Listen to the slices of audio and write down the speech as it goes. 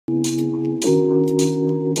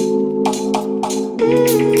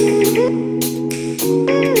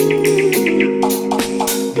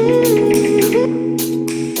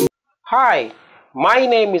My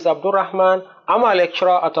name is Abdul Rahman. I'm a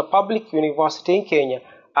lecturer at a public university in Kenya.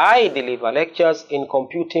 I deliver lectures in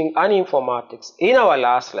computing and informatics. In our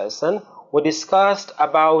last lesson, we discussed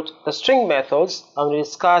about the string methods, and we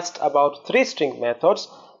discussed about three string methods,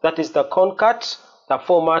 that is the concat, the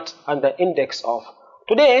format, and the index of.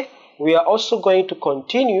 Today, we are also going to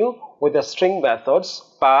continue with the string methods,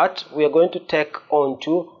 but we are going to take on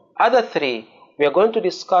to other three. We are going to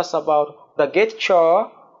discuss about the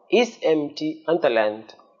getChar, isEmpty, and the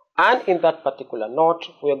length. And in that particular note,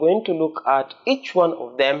 we are going to look at each one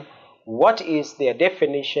of them, what is their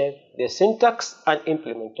definition, their syntax, and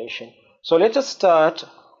implementation. So let us start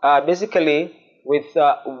basically with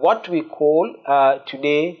what we call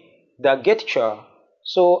today the getChar.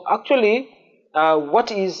 So actually,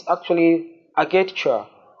 what is actually a getChar?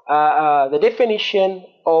 The definition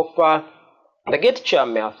of the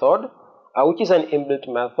getChar method, which is an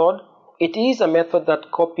inbuilt method, it is a method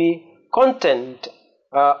that copies content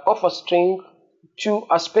of a string to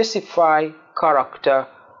a specified character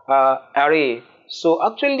array. So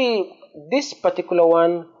actually, this particular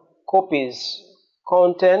one copies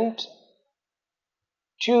content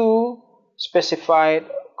to specified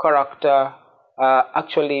character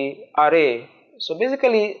actually array. So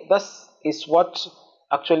basically, this is what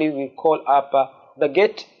actually we call up the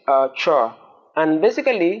getChar. And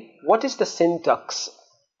basically, what is the syntax?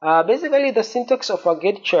 Basically, the syntax of a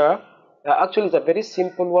getChar actually is a very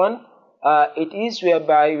simple one. It is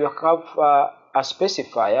whereby you have a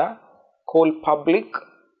specifier called public,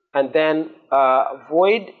 and then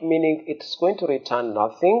void, meaning it's going to return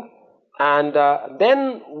nothing, and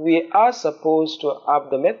then we are supposed to have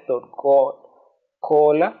the method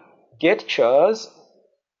called getChars.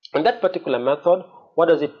 And that particular method, what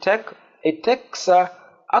does it take? It takes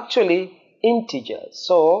actually integers.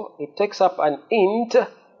 So it takes up an int.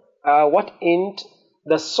 What int?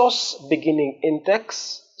 The source beginning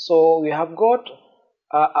index. So we have got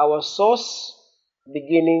our source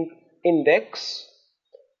beginning index,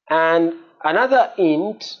 and another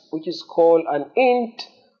int which is called an int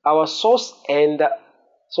our source end.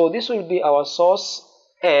 So this will be our source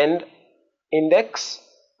end index,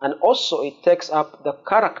 and also it takes up the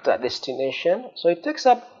character destination. So it takes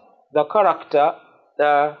up the character,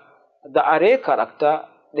 the array character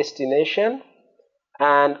destination,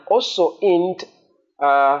 and also int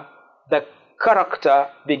the character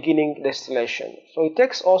beginning destination. So it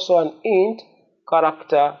takes also an int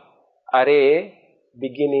character array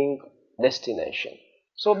beginning destination.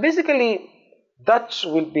 So basically, that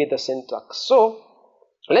will be the syntax. So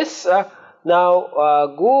let's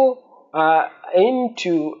now go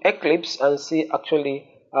into Eclipse and see actually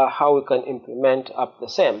how we can implement up the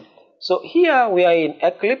same. So here we are in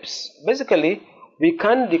Eclipse. Basically, we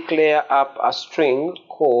can declare up a string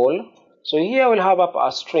called. So here we'll have up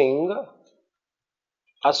a string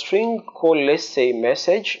called, let's say,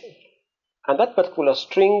 message, and that particular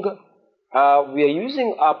string we are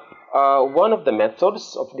using up one of the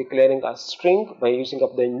methods of declaring a string by using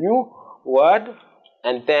up the new word,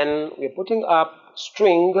 and then we're putting up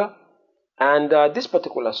string, and this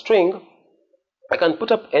particular string I can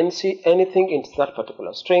put up anything into that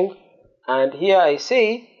particular string, and here I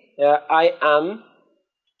say I am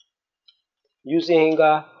using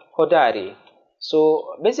Hodari.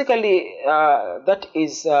 So basically that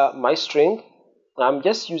is my string. I'm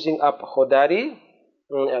just using up Hodari.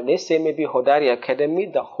 Let's say maybe Hodari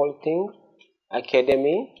Academy, the whole thing,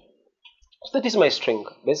 Academy. So that is my string.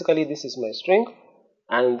 Basically this is my string,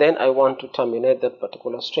 and then I want to terminate that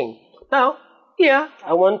particular string. Now here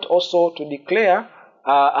I want also to declare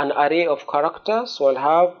an array of characters. So I'll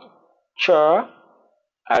have char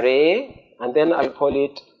array, and then I'll call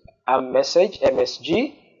it a message,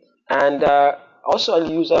 MSG, and also I'll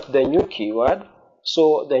use up the new keyword.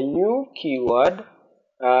 So the new keyword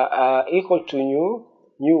equal to new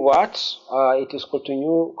what? It is equal to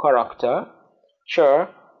new character char,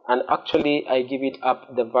 and actually I give it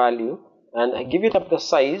up the value, and I give it up the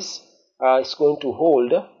size. It's going to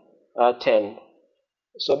hold 10.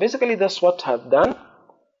 So basically that's what I've done,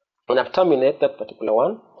 and I've terminated that particular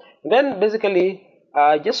one. And then basically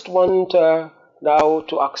I just want now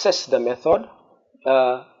to access the method.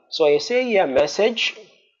 So I say here message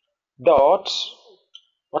dot,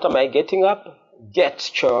 what am I getting up?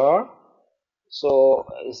 getChar. So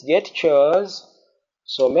it's getChars.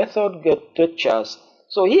 So method getChars.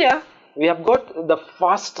 So here we have got the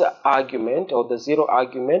first argument, or the zero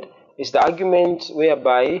argument is the argument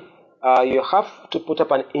whereby you have to put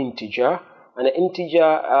up an integer, and an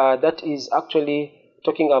integer that is actually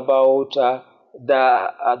talking about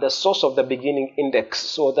the source of the beginning index.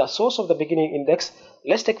 So the source of the beginning index,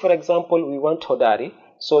 let's take for example we want Hodari,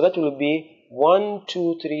 so that will be 1,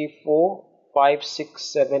 2, 3, 4, 5, 6,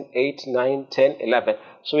 7, 8, 9, 10, 11.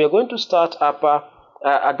 So we are going to start up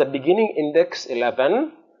at the beginning index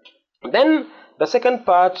 11. Then the second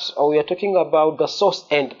part, we are talking about the source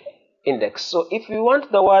end index. So if we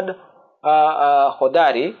want the word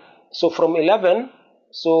Hodari, so from 11,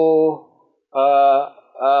 so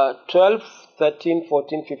 12, 13,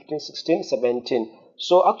 14, 15, 16, 17.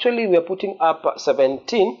 So actually we are putting up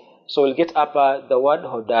 17, so we'll get up the word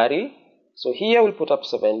Hodari. So here we'll put up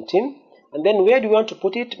 17, and then where do we want to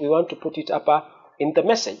put it? We want to put it up in the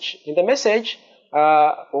message. In the message, we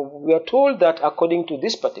are told that according to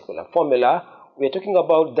this particular formula, we are talking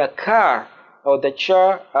about the car or the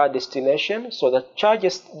char destination. So the char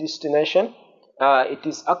destination, it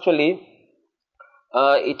is actually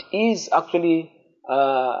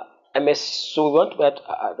MS. So we want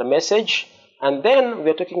the message, and then we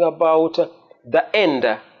are talking about the end.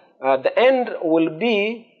 The end will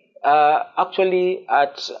be actually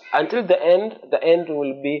until the end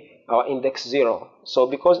will be our index 0. So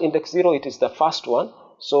because index 0, it is the first one,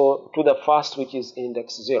 so to the first, which is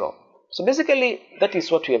index 0. So basically that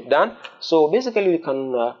is what we have done. So basically we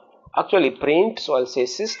can actually print. So I'll say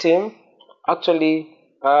system actually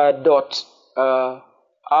dot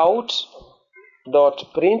out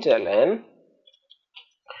dot println,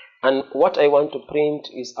 and what I want to print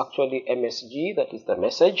is actually MSG, that is the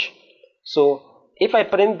message. So if I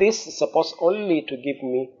print this, it's supposed only to give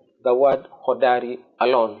me the word Hodari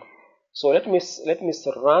alone. So let me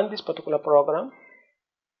run this particular program,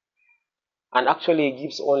 and actually it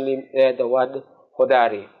gives only the word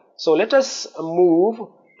Hodari. So let us move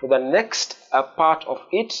to the next part of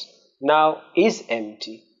it. Now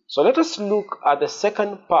isEmpty. So let us look at the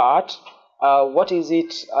second part. What is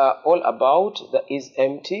it all about, the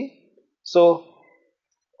isEmpty? So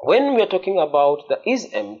when we are talking about the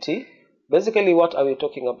isEmpty, basically what are we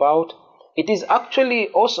talking about? It is actually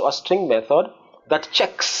also a string method that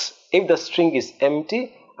checks if the string is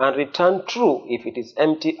empty and return true if it is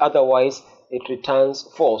empty, otherwise it returns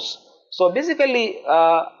false. So basically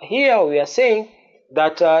here we are saying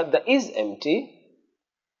that the isEmpty,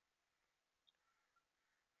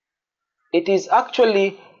 it is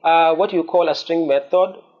actually what you call a string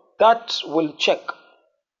method that will check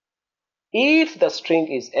if the string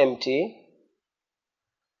is empty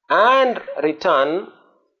and return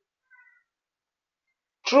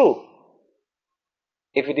true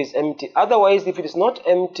if it is empty. Otherwise, if it is not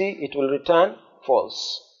empty, it will return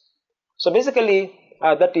false. So basically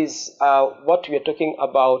that is what we are talking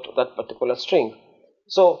about, that particular string.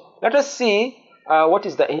 So let us see what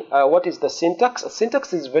is the syntax.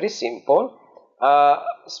 Syntax is very simple.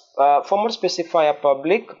 Format specifier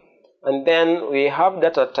public, and then we have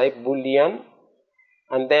data type boolean,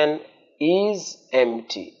 and then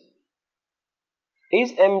isEmpty.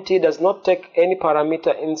 isEmpty does not take any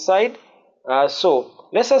parameter inside. So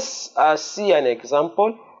let us see an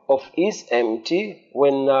example of isEmpty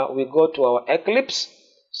when we go to our Eclipse.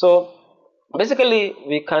 So basically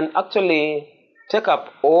we can actually take up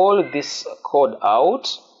all this code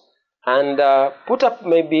out and put up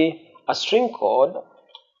maybe a string code,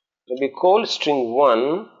 maybe called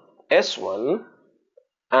string1 s1,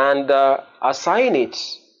 and assign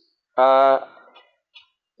it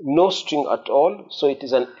no string at all, so it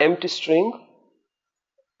is an empty string.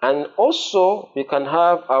 And also we can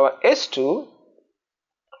have our s2,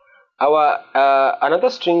 our another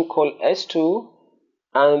string called s2,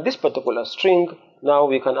 and this particular string, now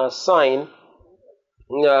we can assign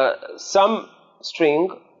some string,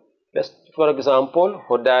 for example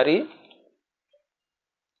Hodari.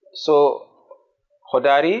 So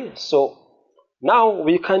Hodari. So now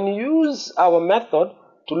we can use our method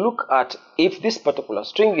to look at if this particular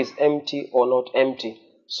string is empty or not empty.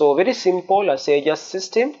 So very simple. I say just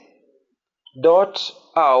system dot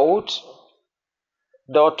out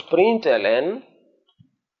dot println,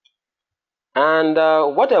 and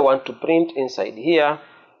what I want to print inside here,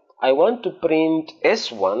 I want to print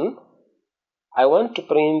s1. I want to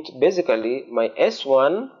print basically my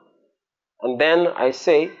s1, and then I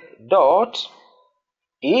say dot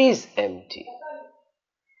isEmpty.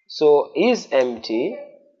 So isEmpty,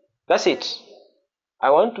 that's it.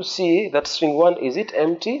 I want to see that string 1, is it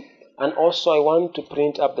empty, and also I want to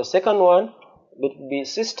print up the second one. It will be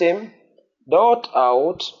system dot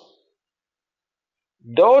out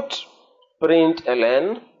dot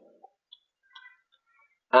println,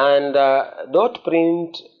 and dot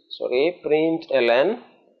println,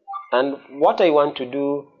 and what I want to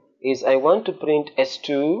do is I want to print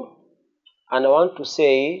s2, and I want to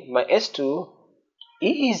say my s2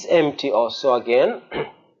 is empty also again.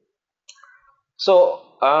 So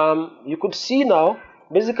you could see now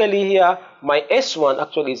basically here my S1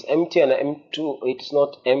 actually is empty and M2 it is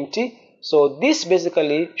not empty. So this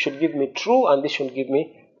basically should give me true and this should give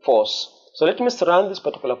me false. So let me run this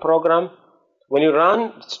particular program. When you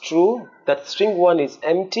run, it's true that string 1 is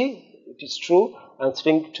empty, it is true, and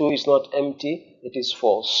string 2 is not empty, it is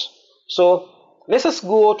false. So let us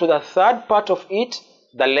go to the third part of it,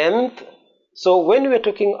 the length. So when we are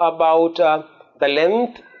talking about the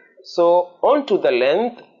length, so onto the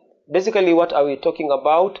length, basically what are we talking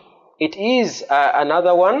about? It is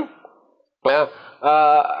another one,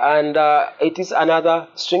 and it is another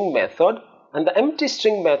string method. And the empty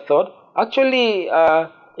string method actually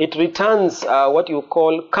it returns what you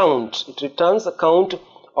call count. It returns a count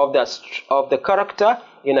of the character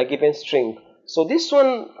in a given string. So this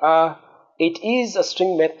one it is a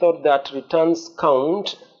string method that returns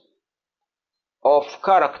count of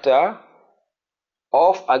character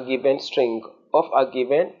of a given string,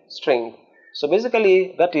 So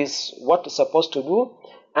basically that is what it's supposed to do.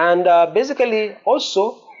 And basically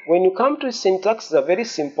also when you come to syntax, it's a very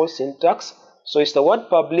simple syntax. So it's the word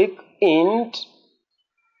public int,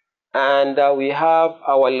 and we have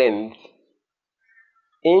our length,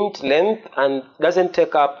 int length, and doesn't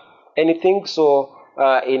take up anything. So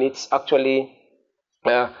in its actually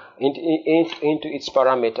into its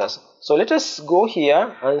parameters. So let us go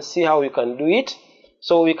here and see how we can do it.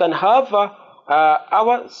 So we can have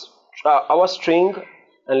our string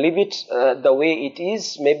and leave it the way it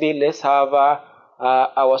is. Maybe let's have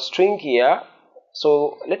our string here.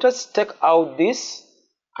 So let us take out this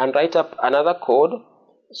and write up another code.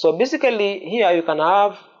 So basically here you can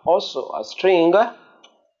have also a string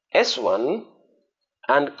S1,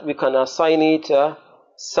 and we can assign it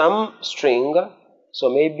some string. So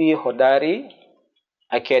maybe Hodari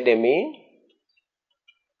Academy.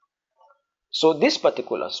 So this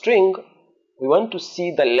particular string, we want to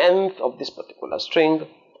see the length of this particular string,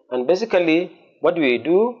 and basically what do we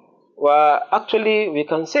do? Well, actually we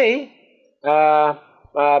can say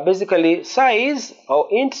basically size or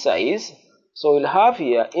int size. So we'll have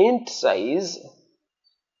here int size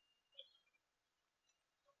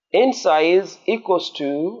equals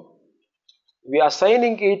to, we are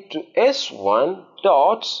assigning it to S1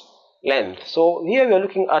 dot length. So here we are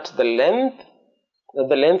looking at the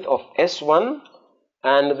length of S1,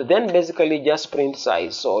 and then basically just print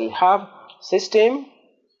size. So we'll have system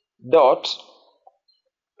dot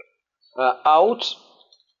out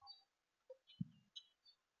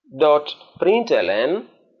dot println,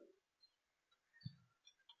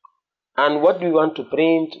 and what do we want to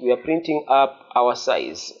print? We are printing up our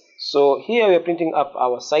size. So here we are printing up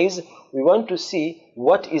our size. We want to see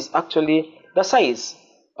what is actually the size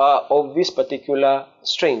of this particular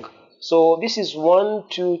string. So this is 1,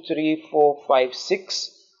 2, 3, 4, 5,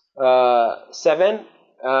 6, 7,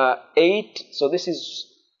 8. So this is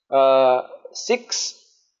 6.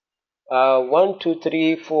 1, 2,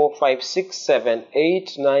 3, 4, 5, 6, 7,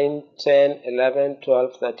 8, 9, 10, 11,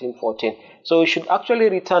 12, 13, 14. So we should actually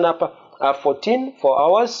return up 14 for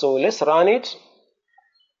ours. So let's run it,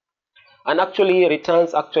 and actually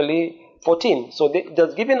returns actually 14. So it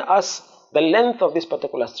has given us the length of this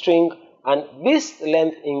particular string, and this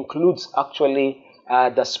length includes actually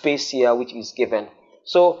the space here which is given.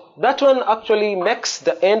 So that one actually makes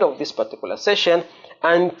the end of this particular session,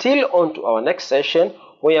 until on to our next session,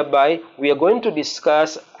 whereby we are going to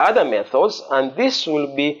discuss other methods, and this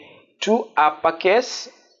will be 2 uppercase,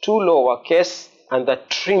 2 lowercase, and the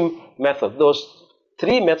trim method. Those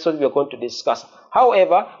 3 methods we are going to discuss.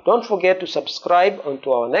 However, don't forget to subscribe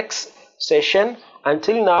onto our next session.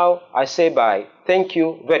 Until now, I say bye. Thank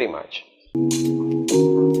you very much.